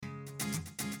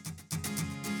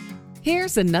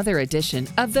Here's another edition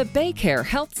of the BayCare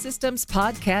Health Systems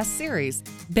podcast series,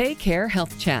 BayCare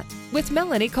Health Chat, with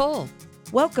Melanie Cole.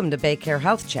 Welcome to BayCare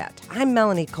Health Chat. I'm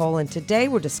Melanie Cole, and today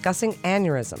we're discussing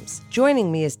aneurysms.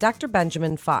 Joining me is Dr.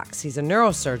 Benjamin Fox. He's a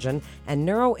neurosurgeon and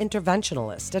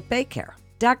neurointerventionalist at BayCare.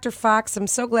 Dr. Fox, I'm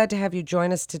so glad to have you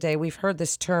join us today. We've heard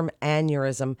this term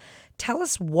aneurysm. Tell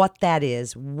us what that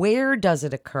is. Where does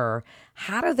it occur?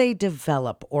 How do they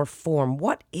develop or form?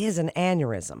 What is an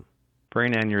aneurysm?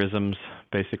 Brain aneurysms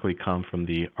basically come from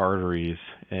the arteries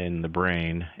in the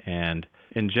brain, and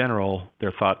in general,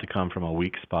 they're thought to come from a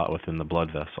weak spot within the blood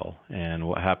vessel. And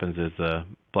what happens is the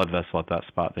blood vessel at that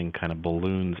spot then kind of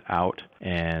balloons out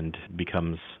and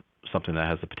becomes something that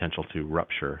has the potential to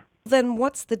rupture. Then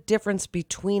what's the difference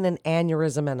between an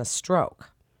aneurysm and a stroke?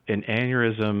 An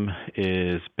aneurysm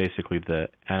is basically the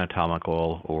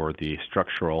anatomical or the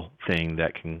structural thing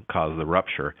that can cause the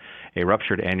rupture. A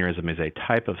ruptured aneurysm is a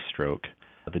type of stroke.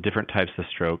 The different types of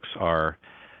strokes are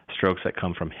strokes that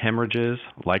come from hemorrhages,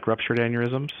 like ruptured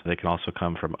aneurysms. They can also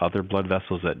come from other blood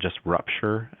vessels that just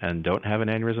rupture and don't have an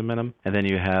aneurysm in them. And then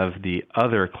you have the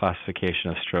other classification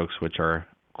of strokes, which are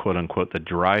quote-unquote the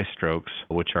dry strokes,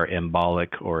 which are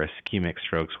embolic or ischemic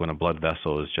strokes when a blood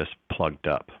vessel is just plugged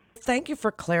up. Thank you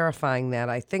for clarifying that.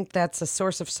 I think that's a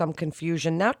source of some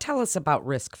confusion. Now tell us about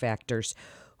risk factors.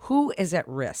 Who is at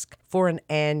risk for an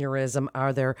aneurysm?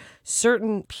 Are there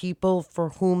certain people for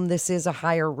whom this is a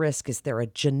higher risk? Is there a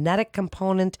genetic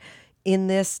component in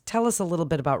this? Tell us a little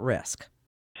bit about risk.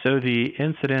 So the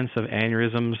incidence of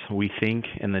aneurysms, we think,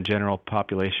 in the general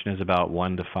population is about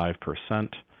 1 to 5%.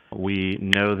 We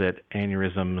know that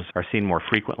aneurysms are seen more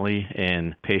frequently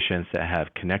in patients that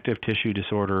have connective tissue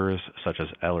disorders such as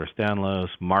Ehlers-Danlos,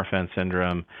 Marfan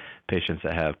syndrome, patients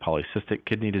that have polycystic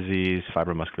kidney disease,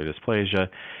 fibromuscular dysplasia,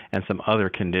 and some other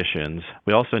conditions.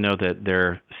 We also know that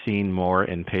they're seen more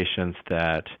in patients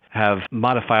that have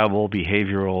modifiable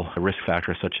behavioral risk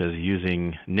factors such as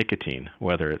using nicotine,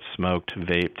 whether it's smoked,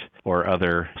 vaped, or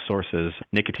other sources.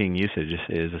 Nicotine usage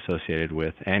is associated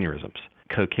with aneurysms.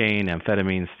 Cocaine,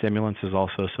 amphetamine, stimulants is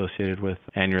also associated with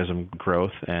aneurysm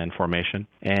growth and formation.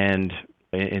 And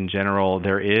in general,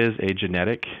 there is a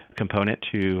genetic component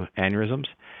to aneurysms.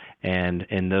 And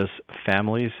in those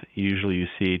families, usually you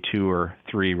see 2 or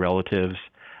 3 relatives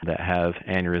that have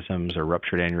aneurysms or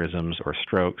ruptured aneurysms or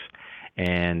strokes.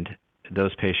 And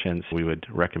those patients, we would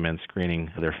recommend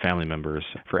screening their family members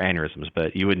for aneurysms.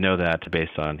 But you would know that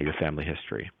based on your family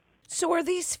history. So are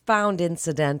these found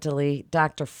incidentally,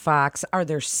 Dr. Fox? Are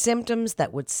there symptoms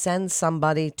that would send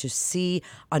somebody to see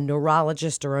a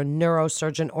neurologist or a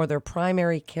neurosurgeon or their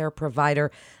primary care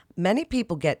provider? Many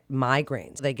people get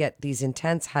migraines. They get these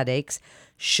intense headaches.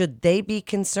 Should they be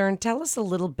concerned? Tell us a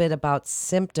little bit about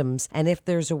symptoms and if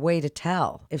there's a way to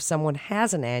tell if someone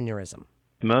has an aneurysm.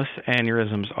 Most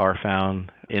aneurysms are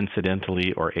found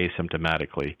incidentally or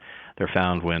asymptomatically. They're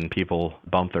found when people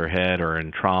bump their head or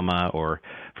in trauma or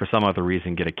for some other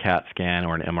reason get a CAT scan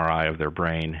or an MRI of their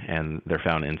brain, and they're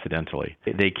found incidentally.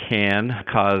 They can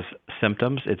cause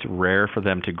symptoms. It's rare for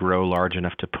them to grow large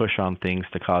enough to push on things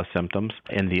to cause symptoms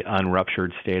in the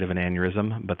unruptured state of an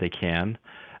aneurysm, but they can.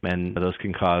 And those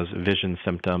can cause vision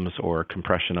symptoms or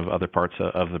compression of other parts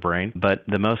of the brain. But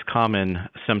the most common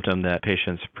symptom that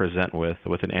patients present with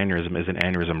an aneurysm is an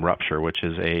aneurysm rupture, which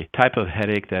is a type of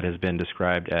headache that has been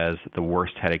described as the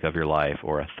worst headache of your life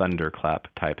or a thunderclap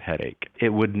type headache. It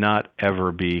would not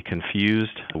ever be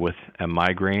confused with a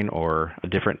migraine or a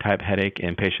different type headache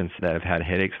in patients that have had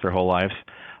headaches their whole lives.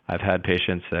 I've had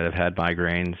patients that have had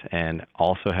migraines and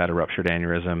also had a ruptured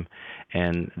aneurysm,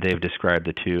 and they've described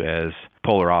the two as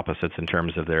polar opposites in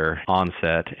terms of their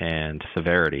onset and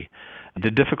severity.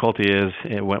 The difficulty is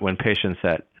when patients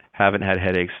that haven't had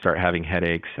headaches start having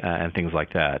headaches and things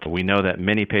like that. We know that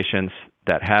many patients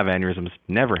that have aneurysms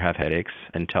never have headaches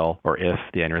until or if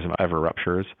the aneurysm ever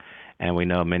ruptures. And we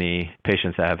know many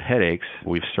patients that have headaches,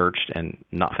 we've searched and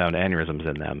not found aneurysms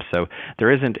in them. So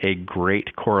there isn't a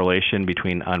great correlation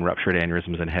between unruptured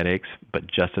aneurysms and headaches, but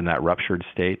just in that ruptured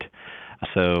state.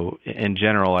 So in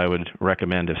general, I would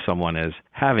recommend if someone is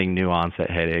having new onset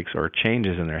headaches or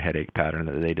changes in their headache pattern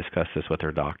that they discuss this with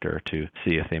their doctor to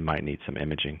see if they might need some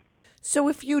imaging. So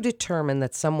if you determine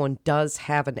that someone does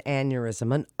have an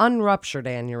aneurysm, an unruptured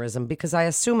aneurysm, because I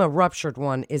assume a ruptured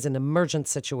one is an emergent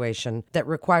situation that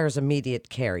requires immediate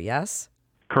care, yes?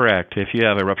 Correct. If you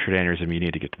have a ruptured aneurysm, you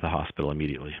need to get to the hospital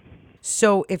immediately.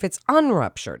 So if it's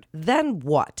unruptured, then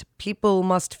what? People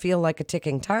must feel like a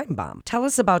ticking time bomb. Tell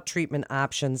us about treatment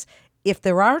options, if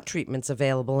there are treatments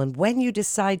available, and when you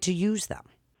decide to use them.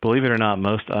 Believe it or not,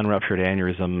 most unruptured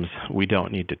aneurysms we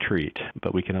don't need to treat,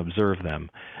 but we can observe them.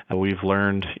 We've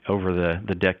learned over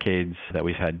the decades that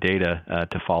we've had data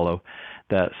to follow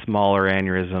that smaller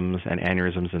aneurysms and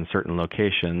aneurysms in certain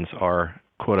locations are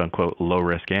quote-unquote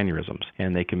low-risk aneurysms,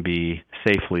 and they can be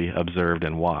safely observed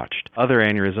and watched. Other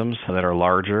aneurysms that are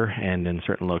larger and in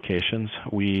certain locations,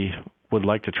 we would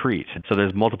like to treat. So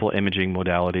there's multiple imaging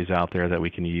modalities out there that we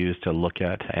can use to look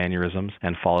at aneurysms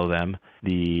and follow them.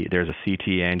 There's a CT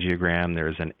angiogram,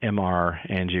 there's an MR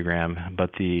angiogram,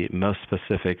 but the most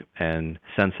specific and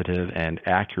sensitive and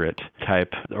accurate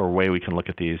type or way we can look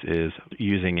at these is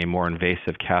using a more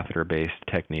invasive catheter-based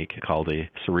technique called a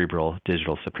cerebral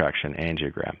digital subtraction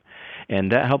angiogram.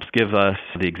 And that helps give us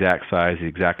the exact size, the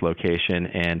exact location,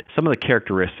 and some of the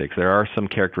characteristics. There are some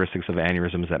characteristics of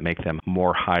aneurysms that make them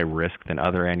more high risk than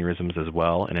other aneurysms as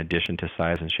well, in addition to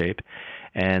size and shape.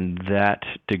 And that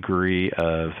degree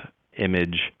of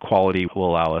image quality will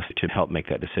allow us to help make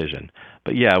that decision.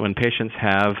 But yeah, when patients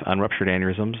have unruptured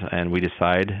aneurysms and we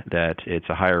decide that it's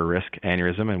a higher risk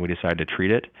aneurysm and we decide to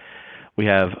treat it, we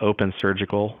have open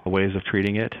surgical ways of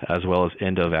treating it, as well as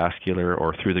endovascular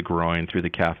or through the groin, through the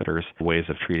catheters, ways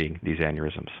of treating these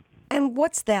aneurysms. And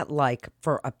what's that like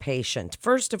for a patient?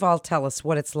 First of all, tell us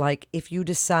what it's like if you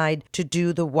decide to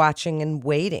do the watching and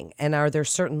waiting. And are there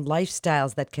certain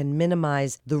lifestyles that can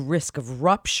minimize the risk of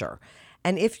rupture?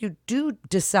 And if you do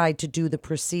decide to do the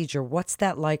procedure, what's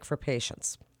that like for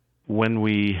patients? When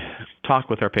we talk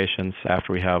with our patients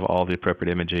after we have all the appropriate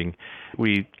imaging,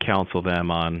 we counsel them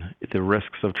on the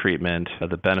risks of treatment,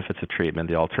 the benefits of treatment,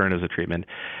 the alternatives of treatment,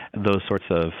 those sorts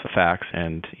of facts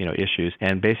and issues,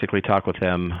 and basically talk with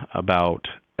them about,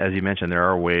 as you mentioned, there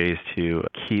are ways to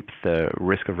keep the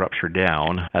risk of rupture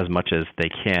down as much as they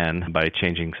can by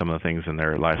changing some of the things in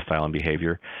their lifestyle and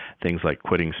behavior. Things like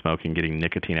quitting smoking, getting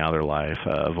nicotine out of their life,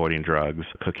 avoiding drugs,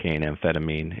 cocaine,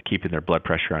 amphetamine, keeping their blood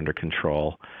pressure under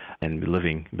control, and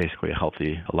living basically a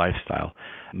healthy lifestyle.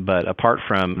 But apart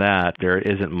from that, there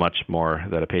isn't much more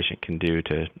that a patient can do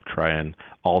to try and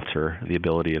alter the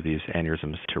ability of these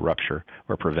aneurysms to rupture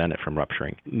or prevent it from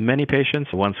rupturing. Many patients,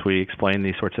 once we explain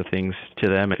these sorts of things to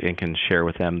them and can share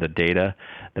with them the data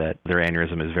that their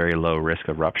aneurysm is very low risk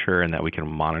of rupture and that we can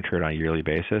monitor it on a yearly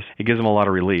basis, it gives them a lot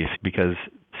of relief because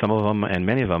some of them and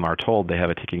many of them are told they have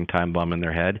a ticking time bomb in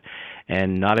their head,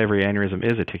 and not every aneurysm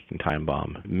is a ticking time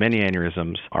bomb. Many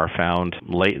aneurysms are found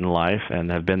late in life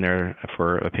and have been there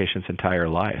for a patient's entire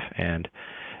life, and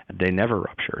they never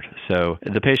ruptured. So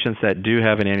the patients that do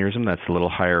have an aneurysm that's a little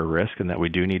higher risk and that we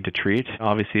do need to treat,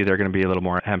 obviously they're going to be a little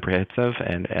more apprehensive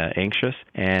and anxious,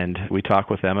 and we talk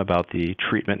with them about the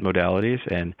treatment modalities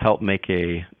and help make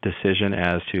a decision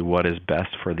as to what is best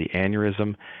for the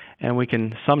aneurysm. And we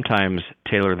can sometimes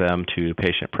tailor them to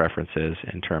patient preferences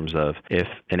in terms of if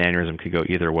an aneurysm could go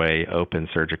either way, open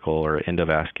surgical or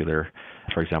endovascular,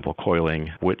 for example,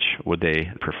 coiling, which would they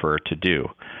prefer to do?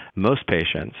 Most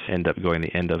patients end up going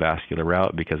the endovascular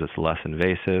route because it's less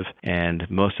invasive, and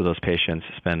most of those patients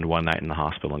spend one night in the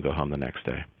hospital and go home the next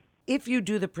day. If you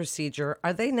do the procedure,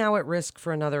 are they now at risk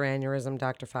for another aneurysm,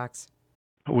 Dr. Fox?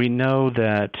 We know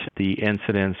that the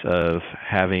incidence of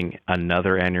having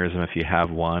another aneurysm, if you have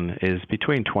one, is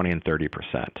between 20 and 30%.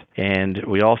 And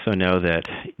we also know that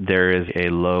there is a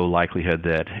low likelihood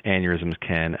that aneurysms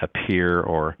can appear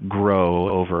or grow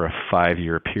over a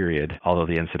 5-year period, although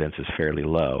the incidence is fairly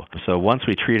low. So once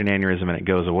we treat an aneurysm and it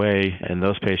goes away, in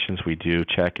those patients we do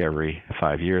check every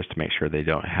 5 years to make sure they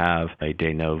don't have a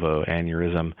de novo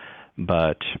aneurysm.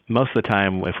 But most of the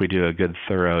time, if we do a good,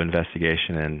 thorough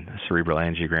investigation and cerebral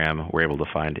angiogram, we're able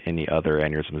to find any other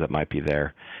aneurysms that might be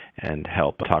there and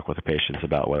help talk with the patients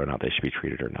about whether or not they should be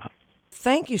treated or not.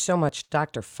 Thank you so much,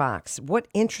 Dr. Fox. What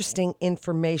interesting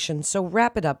information. So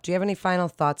wrap it up. Do you have any final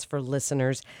thoughts for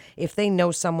listeners? If they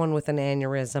know someone with an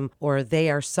aneurysm or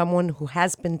they are someone who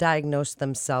has been diagnosed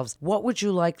themselves, what would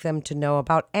you like them to know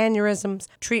about aneurysms,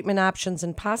 treatment options,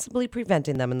 and possibly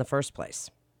preventing them in the first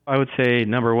place? I would say,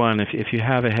 number one, if you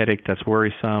have a headache that's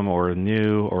worrisome or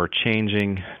new or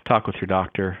changing, talk with your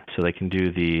doctor so they can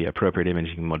do the appropriate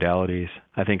imaging modalities.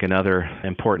 I think another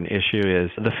important issue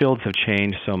is the fields have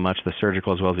changed so much, the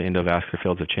surgical as well as the endovascular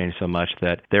fields have changed so much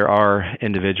that there are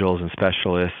individuals and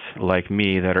specialists like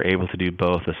me that are able to do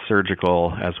both the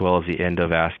surgical as well as the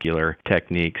endovascular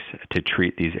techniques to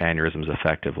treat these aneurysms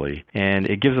effectively. And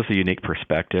it gives us a unique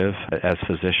perspective as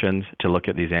physicians to look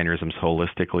at these aneurysms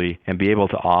holistically and be able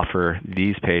to offer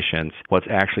these patients what's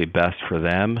actually best for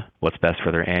them, what's best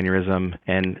for their aneurysm,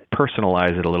 and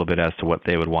personalize it a little bit as to what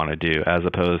they would want to do, as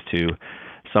opposed to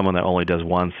someone that only does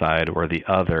one side or the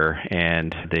other,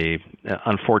 and they,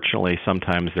 unfortunately,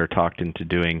 sometimes they're talked into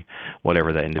doing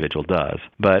whatever that individual does.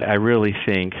 But I really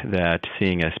think that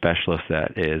seeing a specialist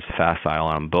that is facile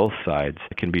on both sides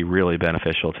can be really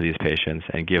beneficial to these patients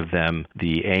and give them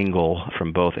the angle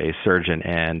from both a surgeon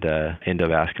and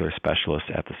endovascular specialist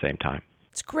at the same time.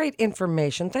 It's great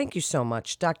information. Thank you so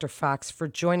much, Dr. Fox, for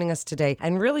joining us today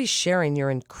and really sharing your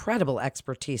incredible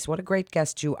expertise. What a great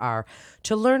guest you are.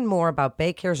 To learn more about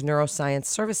BayCare's neuroscience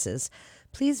services,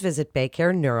 please visit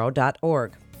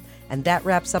baycareneuro.org. And that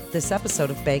wraps up this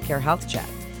episode of BayCare Health Chat.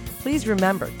 Please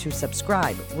remember to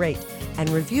subscribe, rate, and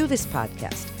review this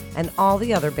podcast and all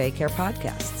the other BayCare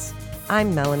podcasts.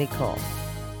 I'm Melanie Cole.